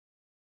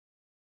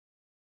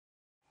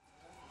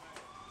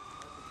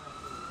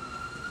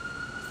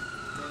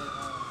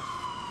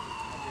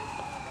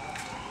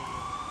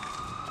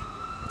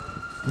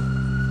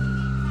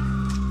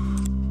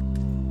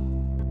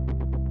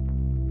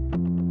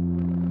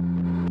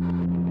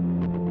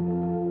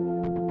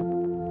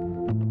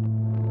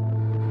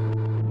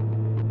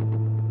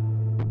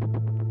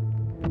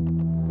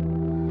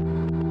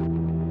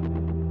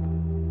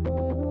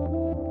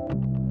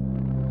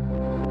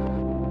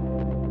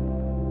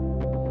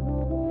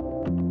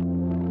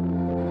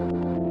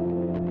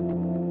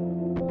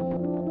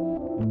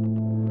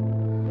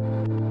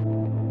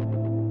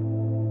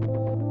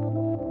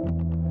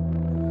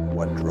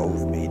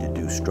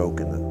stroke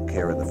in the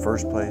care in the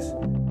first place.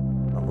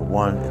 Number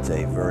one, it's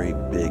a very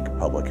big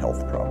public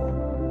health problem.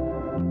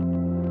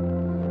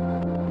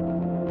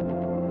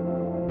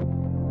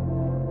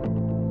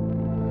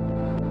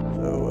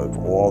 So of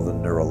all the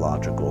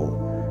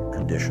neurological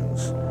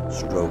conditions,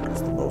 stroke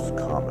is the most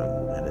common,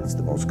 and it's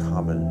the most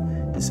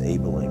common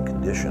disabling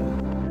condition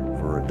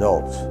for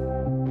adults.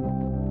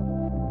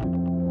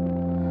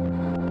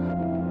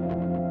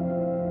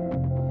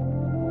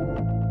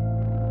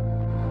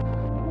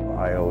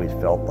 I always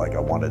felt like I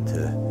wanted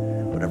to,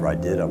 whatever I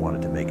did, I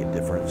wanted to make a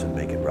difference and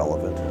make it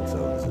relevant, and so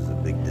this is a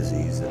big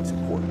disease that's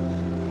important.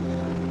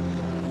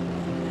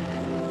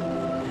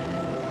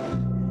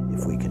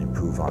 If we can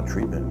improve on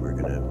treatment, we're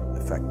going to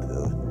affect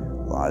the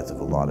lives of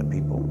a lot of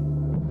people.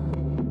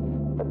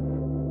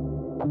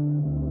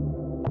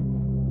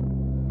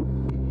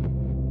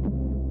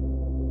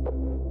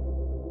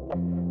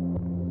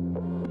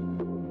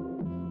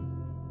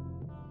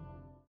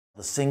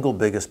 The single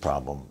biggest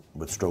problem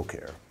with stroke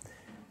care,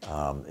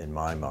 in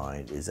my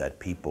mind, is that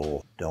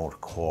people don't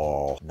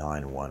call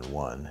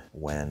 911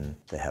 when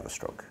they have a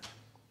stroke.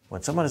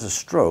 When someone has a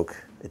stroke,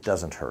 it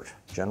doesn't hurt.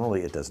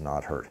 Generally, it does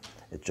not hurt.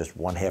 It's just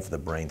one half of the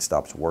brain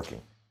stops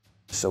working.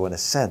 So in a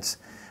sense,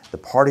 the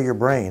part of your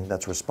brain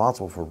that's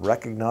responsible for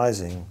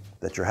recognizing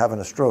that you're having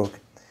a stroke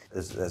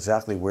is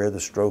exactly where the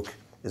stroke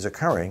is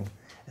occurring,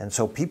 and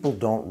so people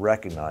don't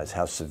recognize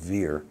how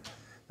severe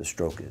the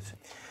stroke is.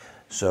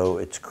 So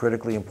it's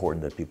critically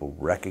important that people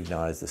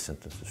recognize the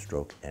symptoms of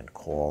stroke and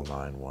call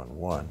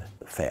 911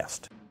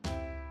 fast.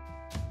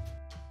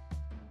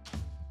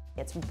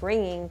 It's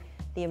bringing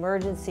the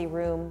emergency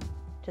room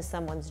to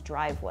someone's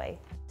driveway.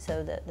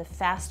 So the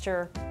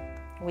faster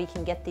we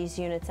can get these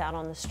units out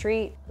on the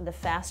street, the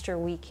faster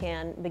we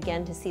can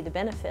begin to see the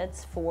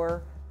benefits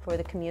for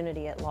the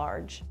community at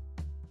large.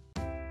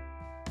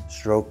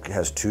 Stroke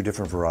has two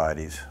different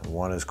varieties.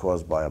 One is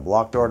caused by a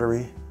blocked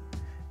artery,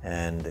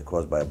 and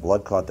caused by a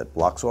blood clot that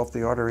blocks off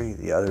the artery.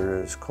 The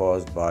other is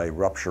caused by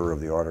rupture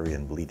of the artery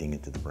and bleeding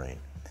into the brain.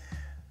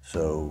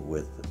 So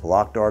with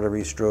blocked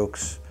artery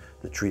strokes,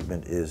 the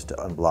treatment is to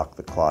unblock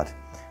the clot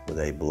with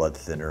a blood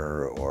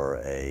thinner or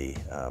a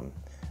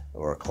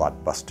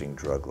clot busting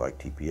drug like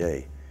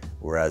TPA.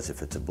 Whereas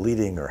if it's a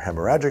bleeding or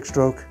hemorrhagic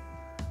stroke,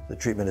 the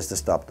treatment is to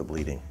stop the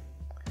bleeding.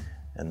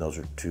 And those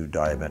are two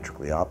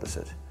diametrically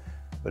opposite.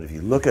 But if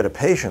you look at a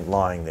patient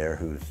lying there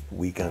who's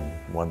weak on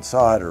one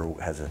side or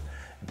has a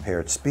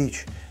impaired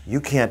speech, you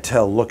can't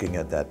tell looking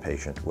at that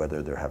patient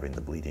whether they're having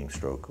the bleeding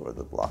stroke or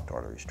the blocked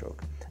artery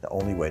stroke. The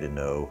only way to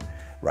know,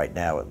 right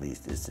now at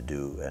least, is to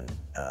do an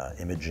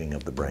imaging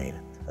of the brain,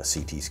 a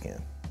CT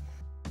scan.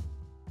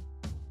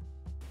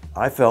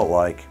 I felt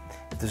like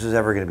if this is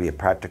ever going to be a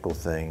practical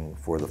thing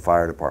for the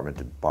fire department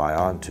to buy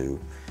onto,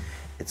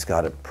 it's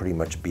got to pretty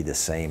much be the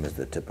same as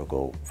the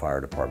typical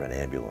fire department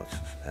ambulance.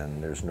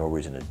 And there's no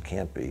reason it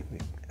can't be.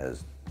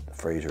 As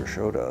Frazer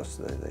showed us,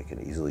 they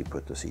can easily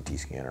put the CT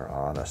scanner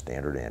on a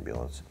standard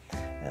ambulance,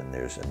 and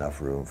there's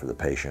enough room for the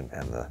patient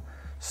and the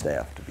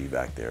staff to be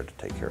back there to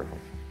take care of them.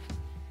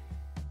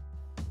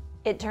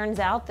 It turns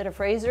out that a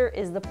Frazer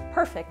is the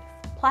perfect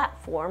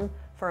platform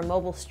for a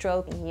mobile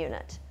stroke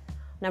unit.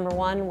 Number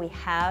one, we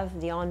have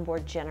the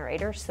onboard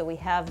generator, so we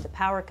have the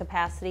power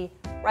capacity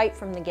right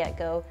from the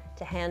get-go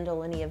to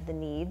handle any of the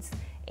needs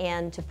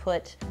and to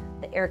put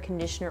the air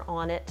conditioner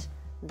on it,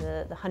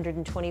 the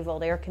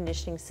 120-volt air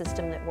conditioning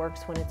system that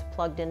works when it's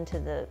plugged into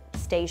the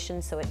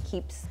station, so it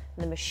keeps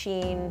the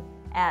machine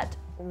at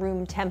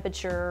room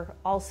temperature.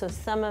 Also,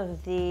 some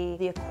of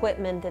the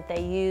equipment that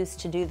they use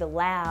to do the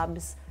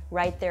labs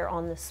right there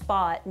on the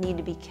spot need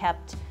to be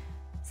kept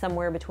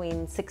somewhere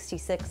between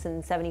 66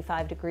 and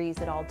 75 degrees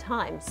at all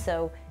times.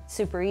 So it's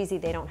super easy.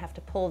 They don't have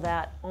to pull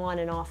that on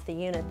and off the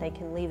unit. They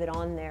can leave it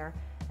on there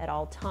at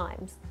all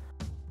times.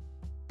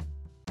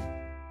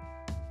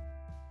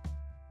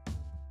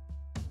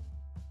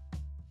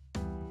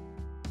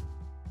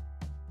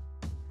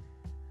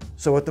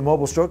 So what the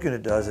mobile stroke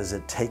unit does is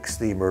it takes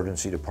the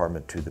emergency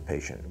department to the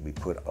patient. We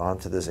put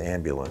onto this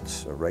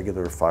ambulance, a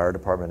regular fire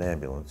department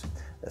ambulance,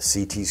 a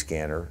CT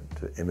scanner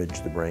to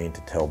image the brain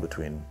to tell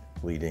between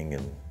bleeding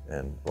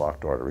and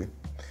blocked artery,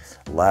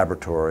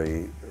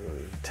 laboratory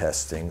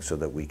testing so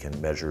that we can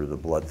measure the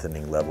blood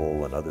thinning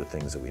level and other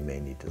things that we may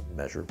need to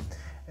measure,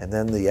 and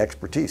then the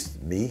expertise,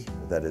 me,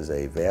 that is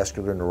a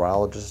vascular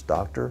neurologist,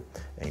 doctor,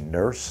 a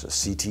nurse, a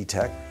CT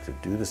tech to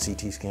do the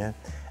CT scan,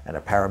 and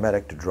a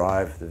paramedic to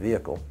drive the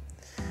vehicle.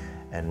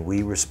 And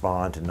we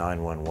respond to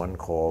 911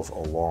 calls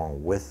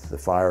along with the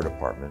fire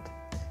department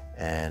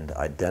and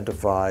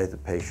identify the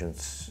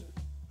patients,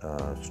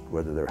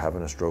 whether they're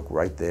having a stroke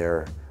right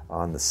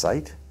on the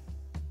site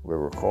where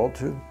we're called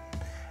to.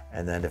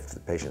 And then if the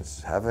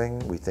patient's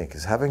we think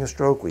is having a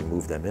stroke, we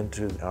move them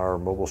into our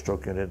mobile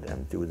stroke unit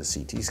and do the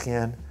CT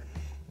scan.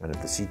 And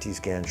if the CT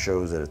scan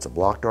shows that it's a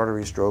blocked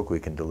artery stroke, we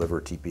can deliver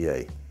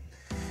TPA.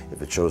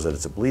 If it shows that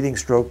it's a bleeding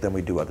stroke, then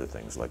we do other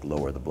things like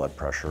lower the blood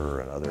pressure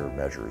and other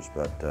measures.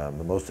 But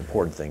the most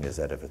important thing is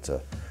that if it's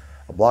a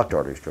blocked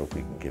artery stroke,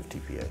 we can give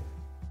TPA.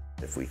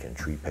 If we can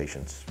treat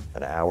patients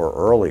an hour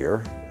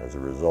earlier as a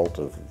result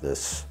of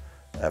this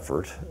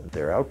effort,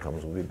 their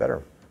outcomes will be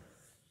better.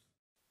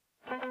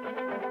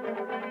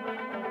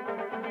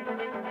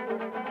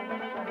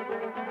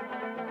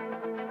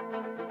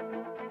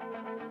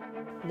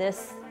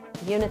 This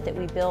unit that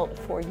we built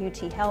for UT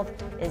Health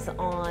is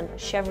on a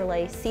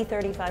Chevrolet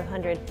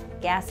C3500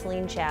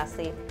 gasoline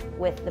chassis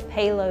with the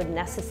payload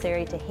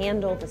necessary to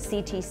handle the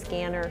CT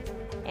scanner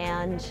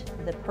and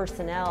the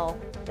personnel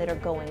that are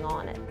going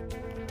on it.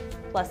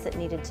 Plus it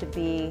needed to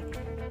be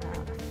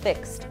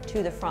fixed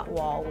to the front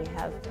wall. We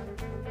have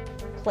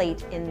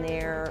plate in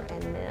there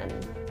and then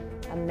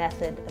a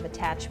method of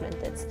attachment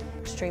that's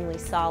extremely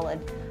solid.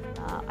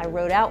 I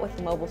rode out with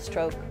the Mobile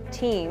Stroke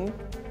team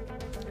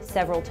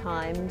several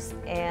times,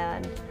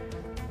 and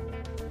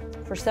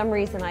for some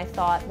reason I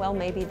thought, well,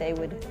 maybe they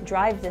would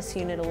drive this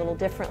unit a little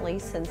differently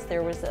since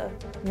there was a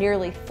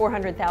nearly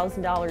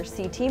 $400,000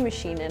 CT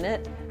machine in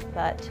it,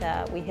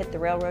 but we hit the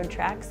railroad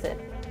tracks at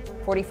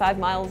 45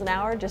 miles an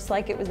hour just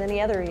like it was any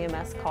other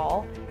EMS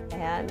call,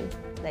 and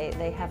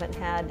they haven't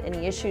had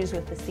any issues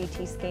with the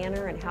CT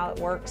scanner and how it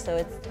works. So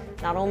it's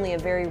not only a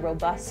very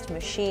robust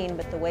machine,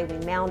 but the way we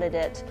mounted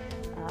it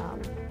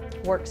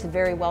works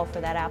very well for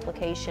that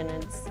application.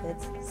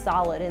 It's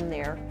solid in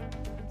there.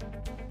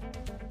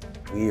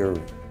 We are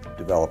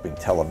developing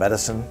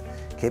telemedicine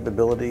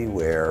capability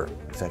where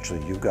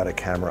essentially you've got a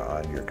camera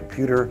on your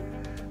computer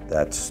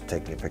that's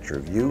taking a picture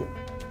of you,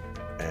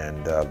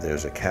 and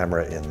there's a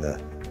camera in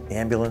the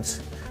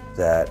ambulance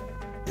that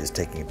is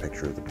taking a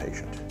picture of the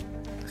patient.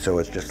 So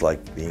it's just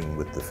like being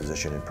with the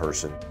physician in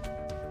person.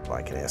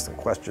 I can ask them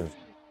questions.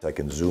 I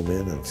can zoom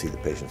in and see the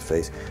patient's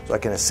face. So I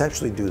can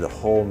essentially do the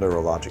whole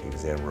neurologic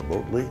exam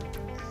remotely.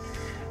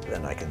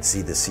 Then I can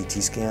see the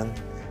CT scan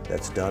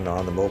that's done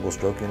on the mobile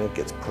stroke unit,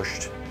 gets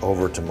pushed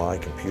over to my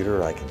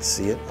computer. I can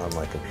see it on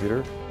my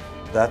computer.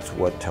 That's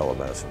what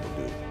telemedicine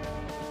will do.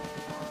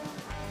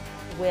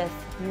 With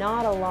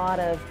not a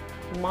lot of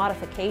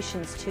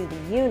modifications to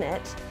the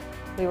unit,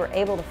 we were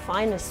able to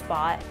find a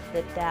spot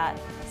that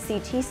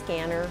CT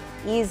scanner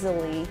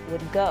easily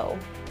would go.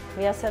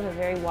 We also have a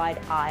very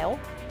wide aisle,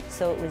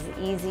 so it was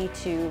easy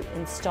to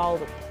install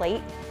the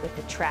plate with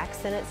the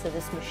tracks in it. So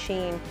this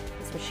machine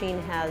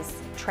has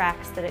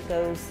tracks that it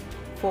goes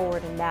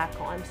forward and back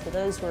on, so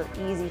those were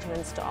easy to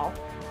install.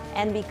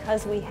 And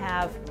because we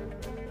have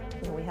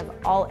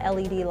all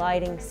LED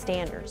lighting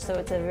standard, so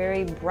it's a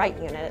very bright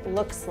unit. It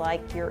looks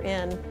like you're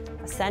in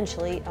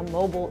essentially a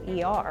mobile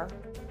ER.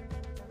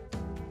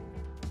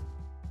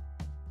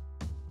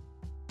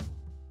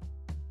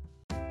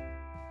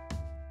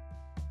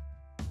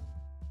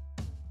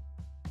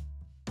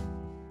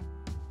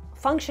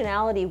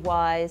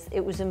 Functionality-wise,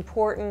 it was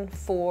important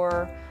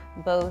for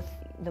both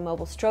the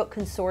Mobile Stroke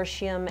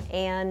Consortium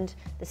and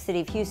the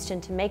City of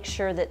Houston to make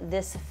sure that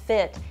this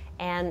fit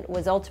and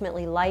was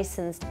ultimately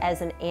licensed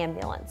as an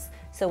ambulance.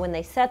 So when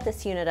they set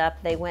this unit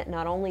up, they went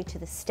not only to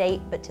the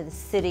state but to the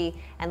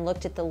city and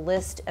looked at the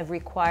list of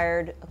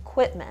required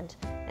equipment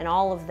and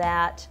all of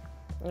that,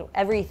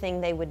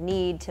 everything they would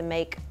need to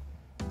make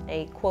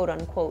a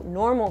quote-unquote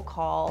normal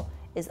call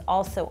is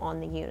also on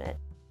the unit.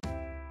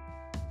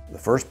 The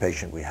first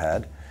patient we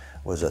had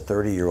was a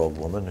 30-year-old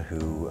woman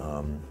who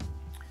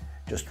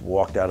just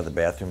walked out of the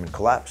bathroom and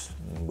collapsed.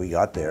 And we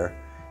got there,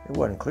 it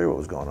wasn't clear what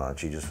was going on.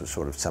 She just was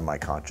sort of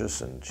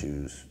semi-conscious, and she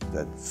was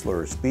that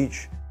slur of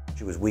speech.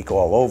 She was weak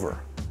all over.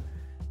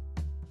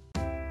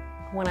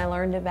 When I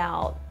learned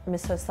about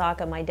Miss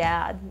Osaka, my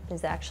dad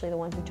is actually the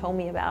one who told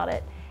me about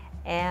it,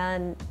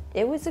 and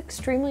it was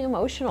extremely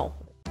emotional.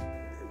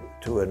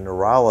 To a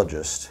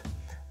neurologist,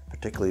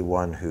 particularly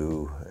one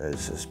who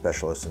is a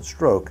specialist in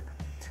stroke,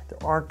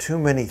 there aren't too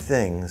many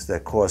things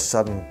that cause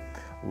sudden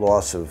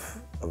loss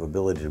of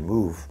ability to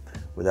move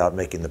without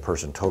making the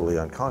person totally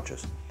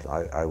unconscious.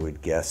 I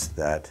would guess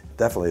that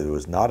definitely there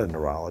was not a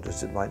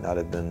neurologist. It might not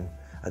have been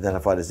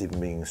identified as even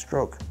being a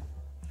stroke.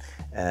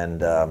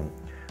 And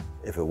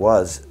if it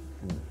was,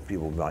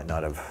 people might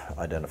not have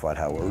identified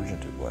how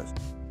urgent it was.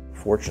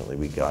 Fortunately,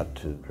 we got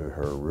to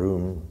her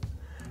room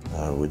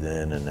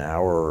within an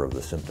hour of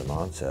the symptom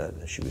onset.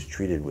 She was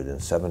treated within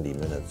 70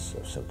 minutes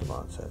of symptom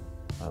onset.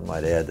 I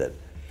might add that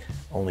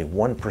only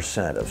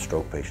 1% of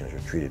stroke patients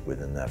are treated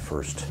within that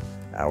first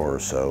hour or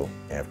so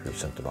after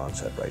symptom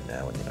onset right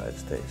now in the United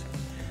States.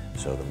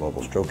 So the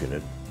mobile stroke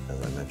unit,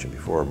 as I mentioned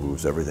before,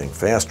 moves everything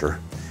faster.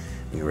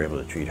 We were able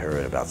to treat her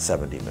in about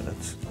 70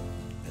 minutes,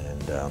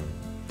 and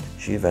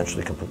she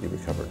eventually completely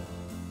recovered.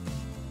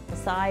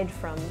 Aside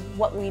from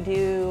what we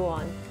do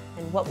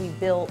and what we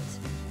built,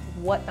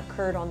 what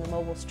occurred on the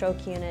mobile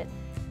stroke unit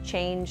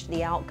changed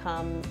the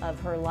outcome of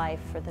her life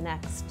for the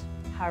next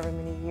however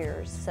many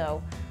years.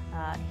 So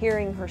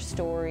hearing her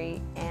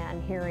story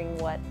and hearing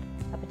what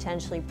a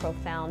potentially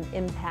profound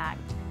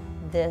impact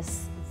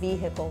this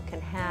vehicle can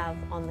have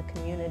on the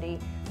community,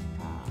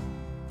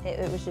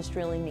 it was just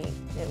really neat.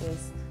 It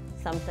was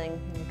something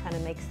that kind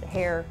of makes the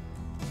hair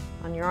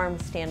on your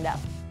arms stand up.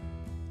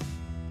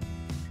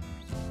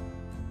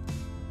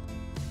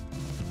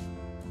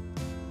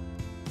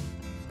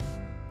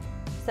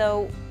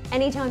 So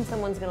Anytime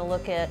someone's going to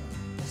look at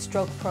a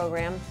stroke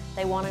program,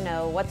 they want to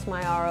know, what's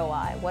my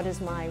ROI? What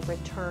is my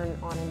return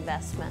on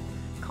investment?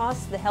 It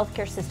costs the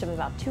healthcare system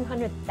about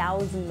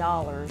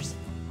 $200,000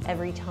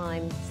 every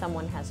time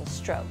someone has a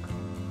stroke.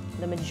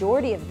 The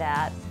majority of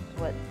that,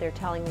 what they're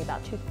telling me,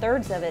 about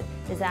 2/3 of it,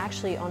 is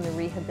actually on the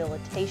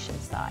rehabilitation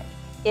side.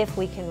 If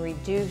we can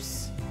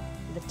reduce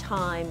the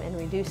time and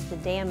reduce the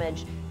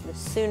damage, the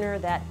sooner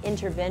that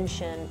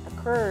intervention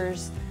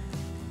occurs,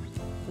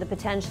 the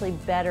potentially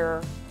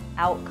better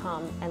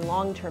outcome and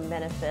long-term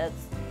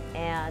benefits,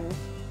 and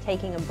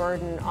taking a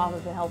burden off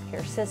of the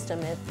healthcare system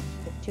if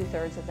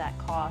 2/3 of that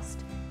cost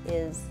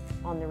is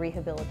on the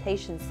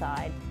rehabilitation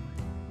side.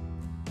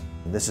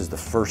 This is the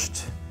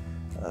first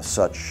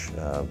such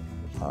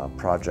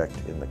project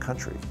in the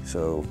country.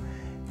 So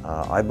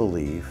I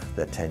believe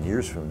that 10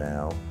 years from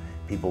now,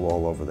 people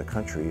all over the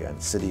country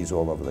and cities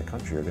all over the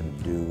country are going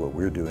to do what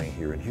we're doing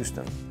here in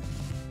Houston.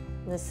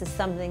 This is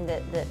something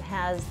that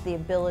has the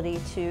ability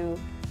to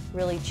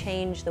really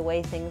change the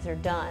way things are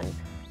done.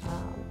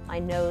 I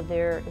know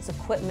there is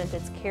equipment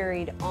that's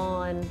carried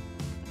on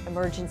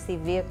emergency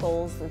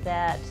vehicles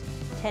that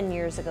 10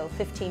 years ago,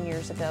 15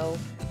 years ago,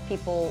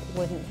 people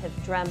wouldn't have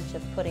dreamt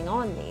of putting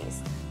on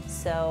these.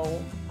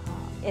 So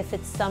if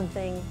it's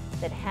something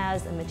that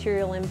has a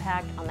material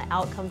impact on the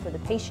outcome for the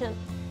patient,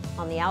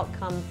 on the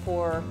outcome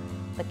for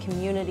the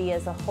community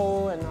as a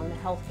whole, and on the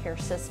healthcare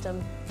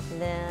system,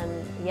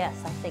 then yes,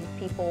 I think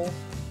people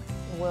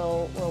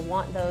will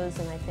want those,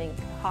 and I think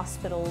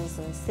hospitals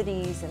and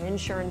cities and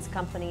insurance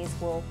companies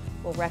will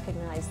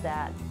recognize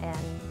that and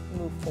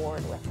move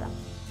forward with them.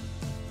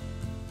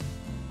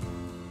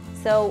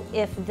 So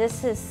if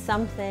this is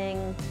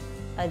something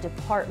a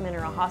department or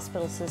a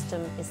hospital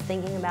system is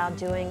thinking about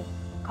doing,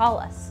 call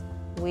us.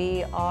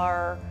 We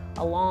are,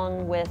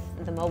 along with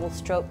the Mobile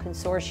Stroke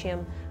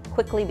Consortium,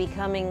 quickly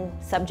becoming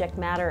subject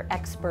matter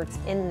experts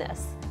in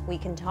this. We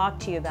can talk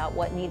to you about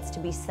what needs to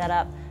be set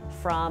up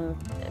from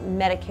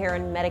Medicare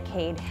and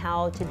Medicaid,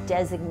 how to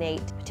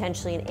designate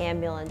potentially an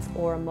ambulance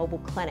or a mobile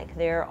clinic.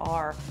 There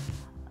are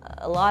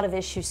a lot of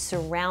issues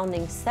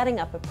surrounding setting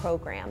up a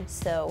program,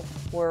 so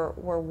we're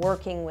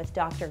working with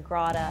Dr.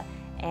 Grotta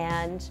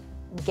and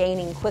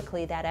gaining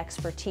quickly that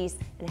expertise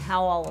and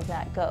how all of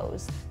that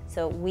goes,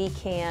 so we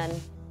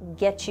can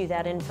get you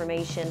that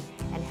information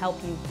and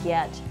help you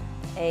get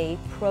a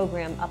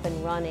program up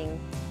and running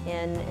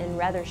in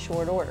rather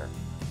short order.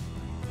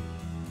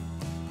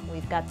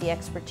 We've got the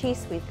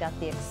expertise, we've got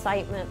the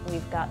excitement,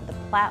 we've got the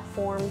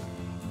platform,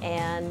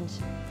 and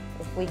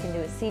if we can do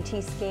a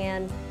CT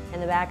scan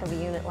in the back of a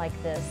unit like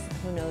this,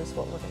 who knows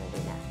what we're going to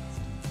do next.